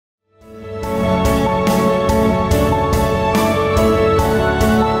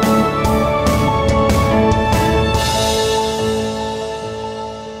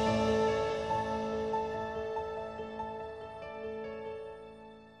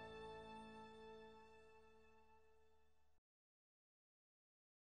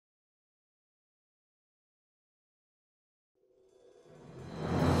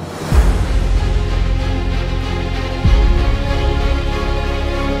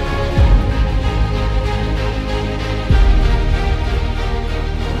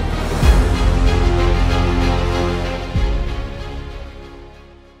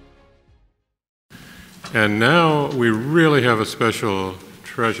And now we really have a special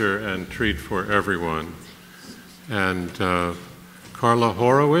treasure and treat for everyone. And Carla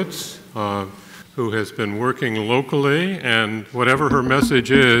Horwitz, who has been working locally, and whatever her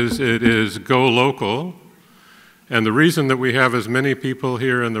message is, it is go local. And the reason that we have as many people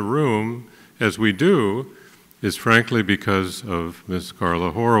here in the room as we do is frankly because of Ms.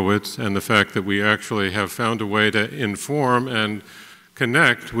 Carla Horwitz and the fact that we actually have found a way to inform and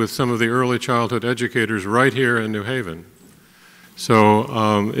connect with some of the early childhood educators right here in New Haven.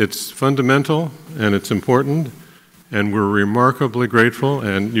 So it's fundamental and it's important, and we're remarkably grateful,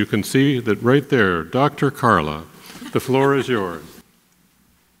 and you can see that right there, Dr. Carla, the floor is yours.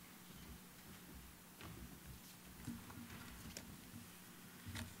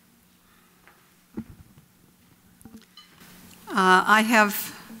 I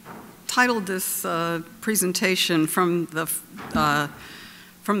have titled this presentation from the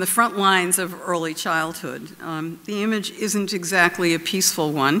front lines of early childhood. The image isn't exactly a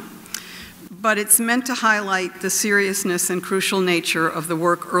peaceful one, but it's meant to highlight the seriousness and crucial nature of the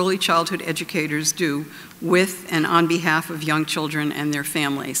work early childhood educators do with and on behalf of young children and their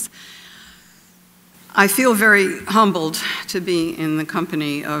families. I feel very humbled to be in the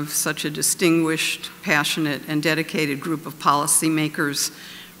company of such a distinguished, passionate, and dedicated group of policymakers,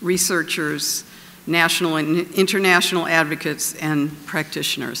 researchers, national and international advocates, and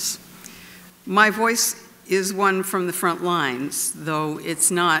practitioners. My voice is one from the front lines, though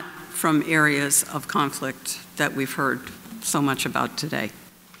it's not from areas of conflict that we've heard so much about today.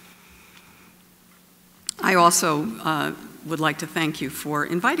 I also would like to thank you for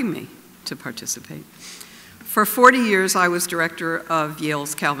inviting me to participate. For 40 years, I was director of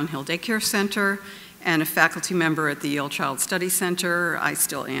Yale's Calvin Hill Daycare Center and a faculty member at the Yale Child Study Center. I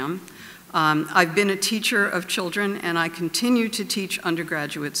still am. I've been a teacher of children, and I continue to teach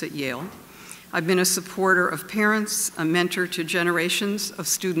undergraduates at Yale. I've been a supporter of parents, a mentor to generations of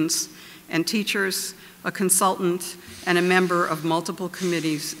students and teachers, a consultant, and a member of multiple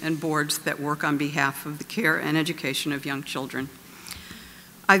committees and boards that work on behalf of the care and education of young children.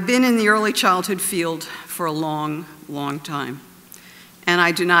 I've been in the early childhood field for a long, long time, and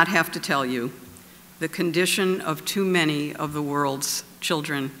I do not have to tell you the condition of too many of the world's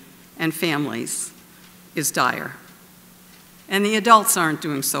children and families is dire. And the adults aren't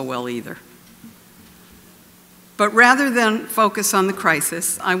doing so well either. But rather than focus on the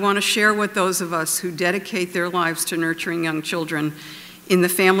crisis, I want to share what those of us who dedicate their lives to nurturing young children in the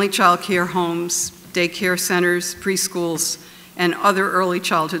family child care homes, daycare centers, preschools, and other early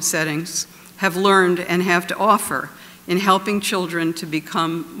childhood settings have learned and have to offer in helping children to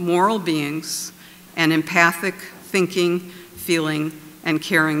become moral beings and empathic, thinking, feeling, and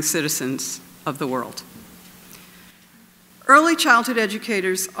caring citizens of the world. Early childhood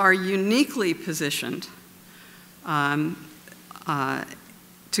educators are uniquely positioned to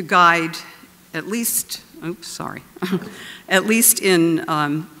guide, at least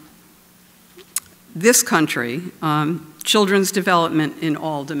in this country, children's development in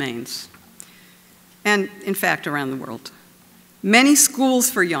all domains, and in fact around the world. Many schools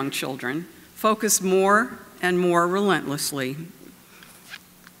for young children focus more and more relentlessly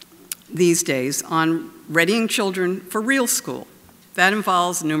these days on readying children for real school. That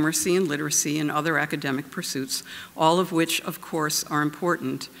involves numeracy and literacy and other academic pursuits, all of which, of course, are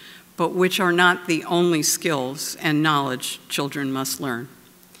important, but which are not the only skills and knowledge children must learn.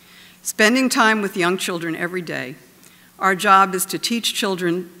 Spending time with young children every day, our job is to teach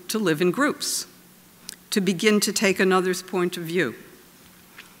children to live in groups, to begin to take another's point of view,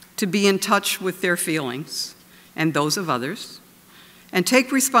 to be in touch with their feelings and those of others, and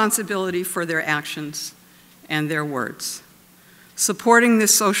take responsibility for their actions and their words. Supporting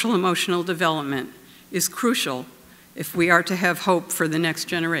this social emotional development is crucial if we are to have hope for the next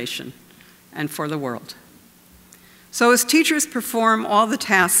generation and for the world. So as teachers perform all the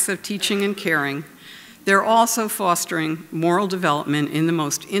tasks of teaching and caring, they're also fostering moral development in the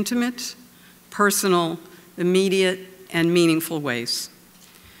most intimate, personal, immediate, and meaningful ways.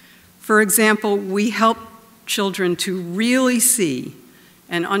 For example, we help children to really see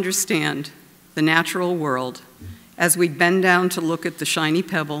and understand the natural world as we bend down to look at the shiny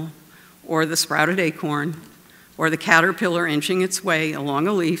pebble, or the sprouted acorn, or the caterpillar inching its way along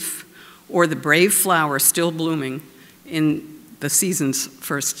a leaf, or the brave flower still blooming in the season's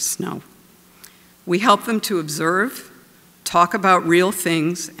first snow. We help them to observe, talk about real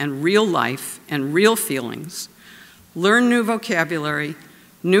things and real life and real feelings, learn new vocabulary,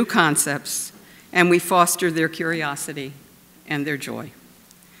 new concepts, and we foster their curiosity and their joy.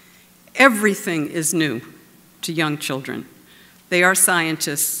 Everything is new to young children. They are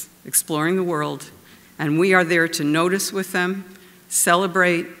scientists exploring the world, and we are there to notice with them,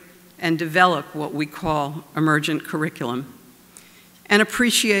 celebrate, and develop what we call emergent curriculum, and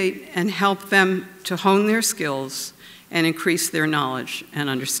appreciate and help them to hone their skills and increase their knowledge and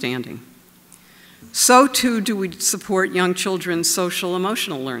understanding. So too do we support young children's social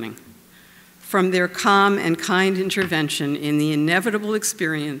emotional learning. From their calm and kind intervention in the inevitable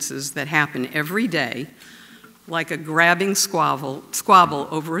experiences that happen every day, like a grabbing squabble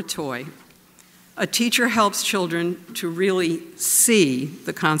over a toy, a teacher helps children to really see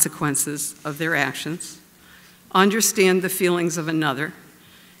the consequences of their actions, understand the feelings of another,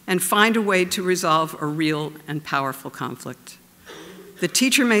 and find a way to resolve a real and powerful conflict. The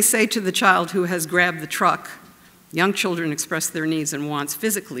teacher may say to the child who has grabbed the truck, young children express their needs and wants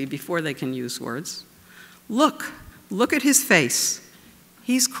physically before they can use words. Look at his face.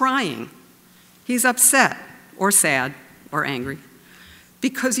 He's crying. He's upset or sad or angry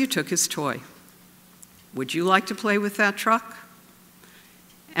because you took his toy. Would you like to play with that truck?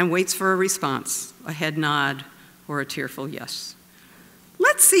 And waits for a response, a head nod or a tearful yes.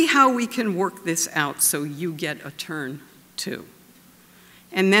 Let's see how we can work this out so you get a turn too.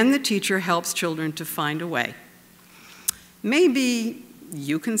 And then the teacher helps children to find a way. Maybe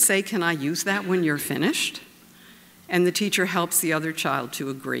you can say, "Can I use that when you're finished?" And the teacher helps the other child to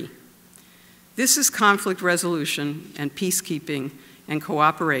agree. This is conflict resolution and peacekeeping and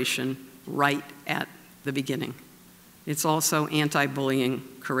cooperation right at the beginning. It's also anti-bullying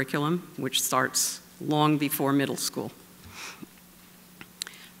curriculum, which starts long before middle school.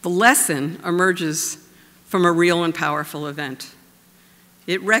 The lesson emerges from a real and powerful event.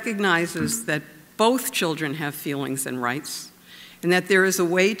 It recognizes that both children have feelings and rights, and that there is a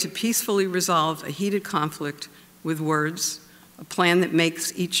way to peacefully resolve a heated conflict with words, a plan that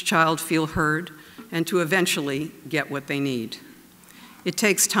makes each child feel heard, and to eventually get what they need. It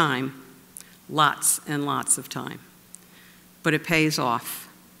takes time, lots and lots of time, but it pays off,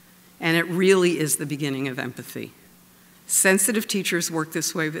 and it really is the beginning of empathy. Sensitive teachers work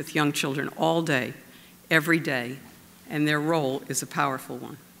this way with young children all day, every day, and their role is a powerful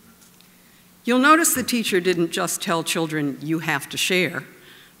one. You'll notice the teacher didn't just tell children, "You have to share,"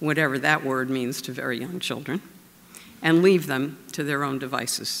 whatever that word means to very young children, and leave them to their own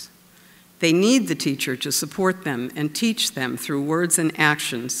devices. They need the teacher to support them and teach them through words and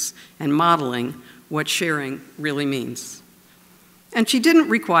actions and modeling what sharing really means. And she didn't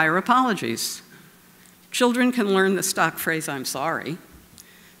require apologies. Children can learn the stock phrase, "I'm sorry,"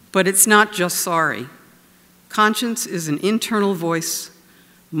 but it's not just sorry. Conscience is an internal voice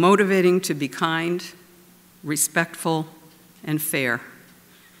motivating to be kind, respectful, and fair.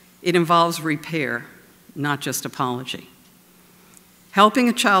 It involves repair, not just apology. Helping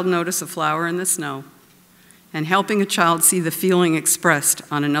a child notice a flower in the snow and helping a child see the feeling expressed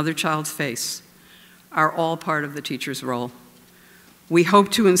on another child's face are all part of the teacher's role. We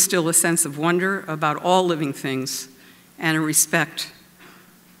hope to instill a sense of wonder about all living things and a respect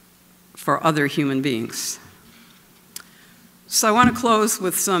for other human beings. So I want to close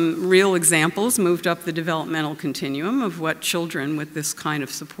with some real examples moved up the developmental continuum of what children with this kind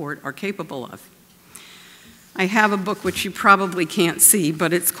of support are capable of. I have a book which you probably can't see,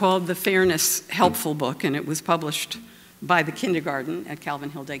 but it's called the Fairness Helpful Book, and it was published by the kindergarten at Calvin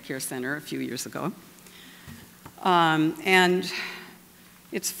Hill Daycare Center a few years ago. And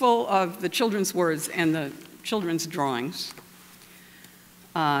it's full of the children's words and the children's drawings.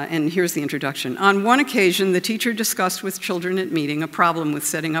 And here's the introduction. On one occasion, the teacher discussed with children at meeting a problem with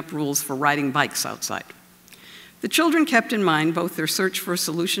setting up rules for riding bikes outside. The children kept in mind both their search for a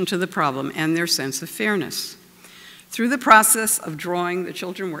solution to the problem and their sense of fairness. Through the process of drawing, the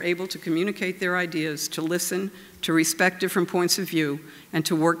children were able to communicate their ideas, to listen, to respect different points of view, and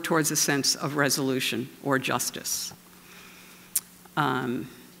to work towards a sense of resolution or justice.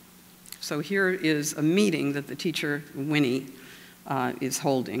 So here is a meeting that the teacher, Winnie, is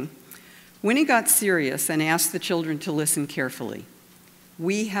holding. Winnie got serious and asked the children to listen carefully.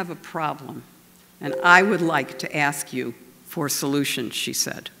 "We have a problem, and I would like to ask you for solutions," she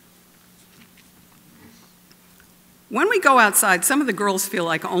said. When we go outside, some of the girls feel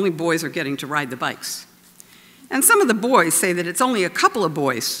like only boys are getting to ride the bikes. And some of the boys say that it's only a couple of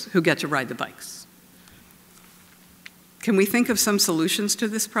boys who get to ride the bikes. Can we think of some solutions to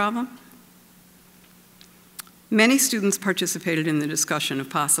this problem? Many students participated in the discussion of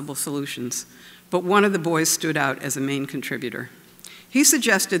possible solutions, but one of the boys stood out as a main contributor. He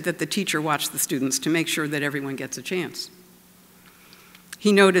suggested that the teacher watch the students to make sure that everyone gets a chance.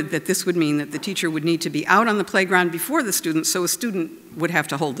 He noted that this would mean that the teacher would need to be out on the playground before the students, so a student would have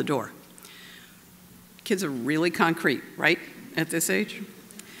to hold the door. Kids are really concrete, right, at this age?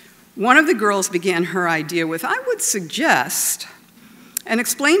 One of the girls began her idea with, "I would suggest," and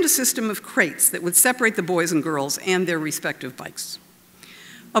explained a system of crates that would separate the boys and girls and their respective bikes.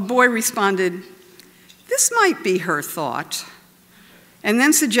 A boy responded, "This might be her thought," and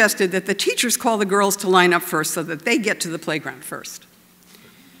then suggested that the teachers call the girls to line up first so that they get to the playground first.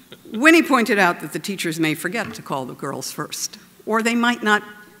 Winnie pointed out that the teachers may forget to call the girls first, or they might not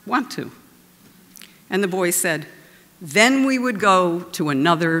want to. And the boy said, "Then we would go to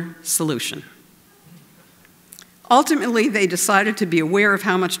another solution." Ultimately, they decided to be aware of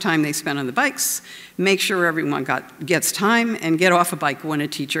how much time they spent on the bikes, make sure everyone gets time, and get off a bike when a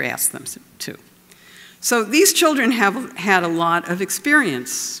teacher asks them to. So these children have had a lot of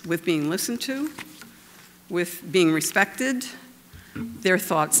experience with being listened to, with being respected. Their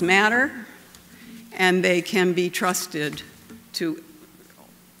thoughts matter, and they can be trusted to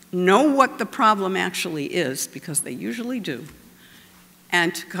know what the problem actually is, because they usually do,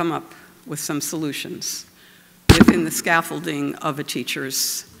 and to come up with some solutions within the scaffolding of a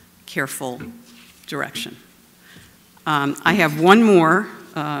teacher's careful direction. I have one more,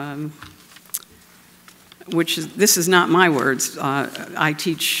 this is not my words. I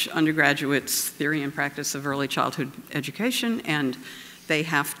teach undergraduates theory and practice of early childhood education, and they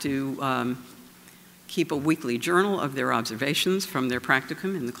have to keep a weekly journal of their observations from their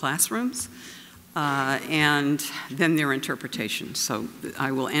practicum in the classrooms, and then their interpretation. So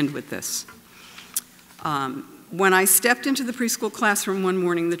I will end with this. When I stepped into the preschool classroom one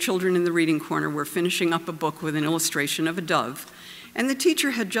morning, the children in the reading corner were finishing up a book with an illustration of a dove, and the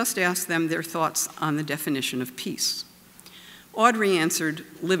teacher had just asked them their thoughts on the definition of peace. Audrey answered,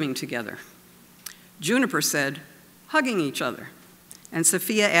 "Living together." Juniper said, "Hugging each other." And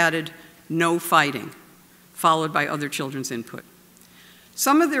Sophia added, "No fighting," followed by other children's input.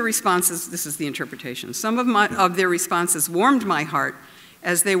 Some of their responses, this is the interpretation, some of their responses warmed my heart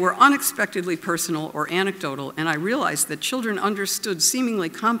as they were unexpectedly personal or anecdotal, and I realized that children understood seemingly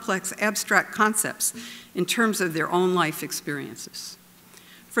complex, abstract concepts in terms of their own life experiences.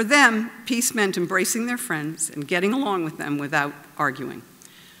 For them, peace meant embracing their friends and getting along with them without arguing.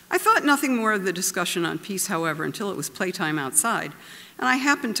 I thought nothing more of the discussion on peace, however, until it was playtime outside, and I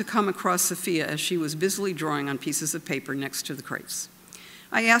happened to come across Sophia as she was busily drawing on pieces of paper next to the crates.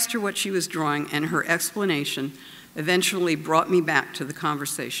 I asked her what she was drawing, and her explanation eventually brought me back to the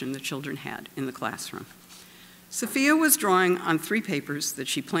conversation the children had in the classroom. Sophia was drawing on 3 papers that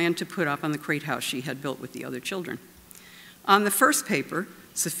she planned to put up on the crate house she had built with the other children. On the first paper,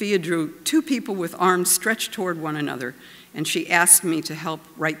 Sophia drew 2 people with arms stretched toward one another, and she asked me to help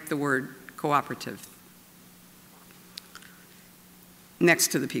write the word cooperative next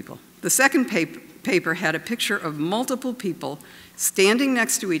to the people. The second paper had a picture of multiple people standing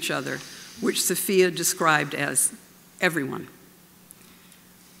next to each other, which Sophia described as everyone.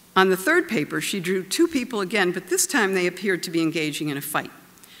 On the third paper, she drew 2 people again, but this time they appeared to be engaging in a fight.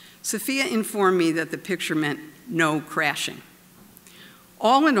 Sophia informed me that the picture meant no crashing.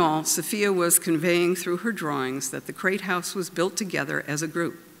 All in all, Sophia was conveying through her drawings that the crate house was built together as a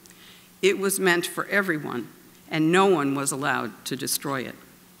group. It was meant for everyone, and no one was allowed to destroy it.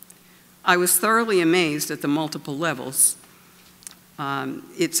 I was thoroughly amazed at the multiple levels.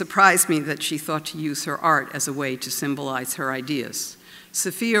 It surprised me that she thought to use her art as a way to symbolize her ideas.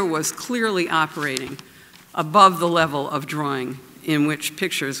 Sophia was clearly operating above the level of drawing in which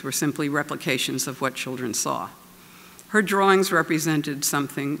pictures were simply replications of what children saw. Her drawings represented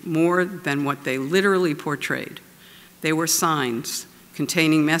something more than what they literally portrayed. They were signs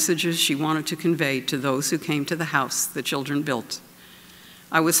containing messages she wanted to convey to those who came to the house the children built.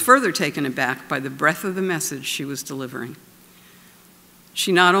 I was further taken aback by the breadth of the message she was delivering.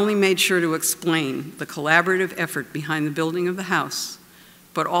 She not only made sure to explain the collaborative effort behind the building of the house,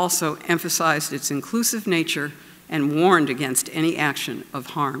 but also emphasized its inclusive nature and warned against any action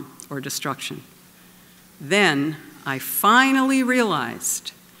of harm or destruction. Then I finally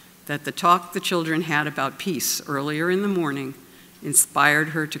realized that the talk the children had about peace earlier in the morning inspired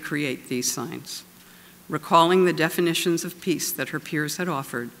her to create these signs. Recalling the definitions of peace that her peers had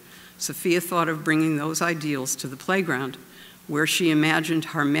offered, Sophia thought of bringing those ideals to the playground, where she imagined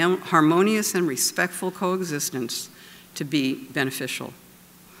harmonious and respectful coexistence to be beneficial.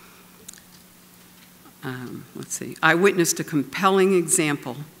 I witnessed a compelling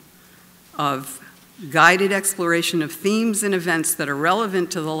example of guided exploration of themes and events that are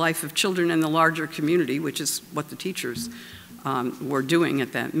relevant to the life of children in the larger community, which is what the teachers were doing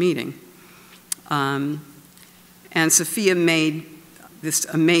at that meeting. And Sophia made this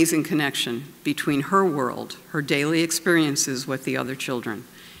amazing connection between her world, her daily experiences with the other children,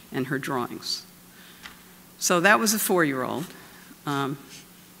 and her drawings. So that was a 4-year-old.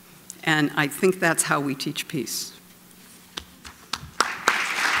 And I think that's how we teach peace.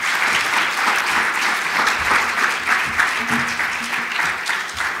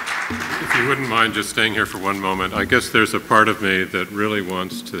 If you wouldn't mind just staying here for one moment, I guess there's a part of me that really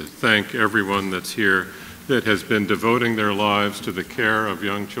wants to thank everyone that's here that has been devoting their lives to the care of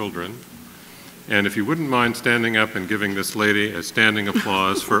young children. And if you wouldn't mind standing up and giving this lady a standing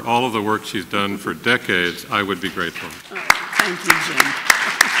applause for all of the work she's done for decades, I would be grateful. Oh, thank you, Jim.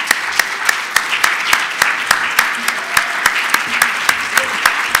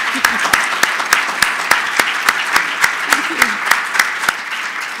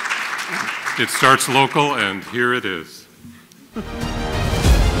 It starts local, and here it is.